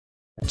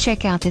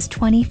Check out this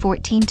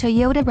 2014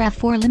 Toyota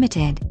RAV4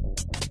 Limited.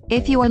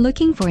 If you are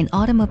looking for an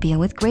automobile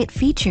with great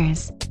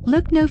features,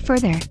 look no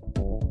further.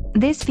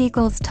 This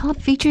vehicle's top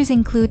features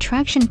include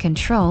traction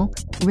control,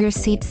 rear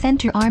seat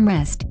center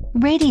armrest,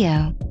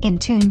 radio,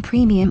 in-tune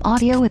premium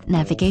audio with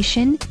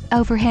navigation,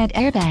 overhead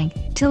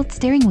airbag, tilt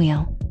steering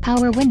wheel,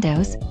 power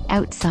windows,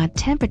 outside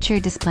temperature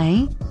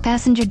display,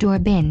 passenger door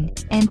bin,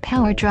 and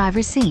power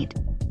driver seat.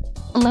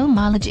 Low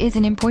mileage is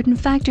an important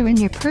factor in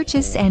your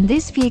purchase, and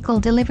this vehicle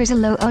delivers a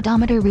low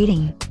odometer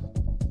reading.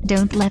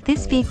 Don't let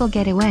this vehicle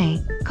get away.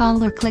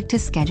 Call or click to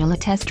schedule a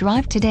test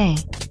drive today.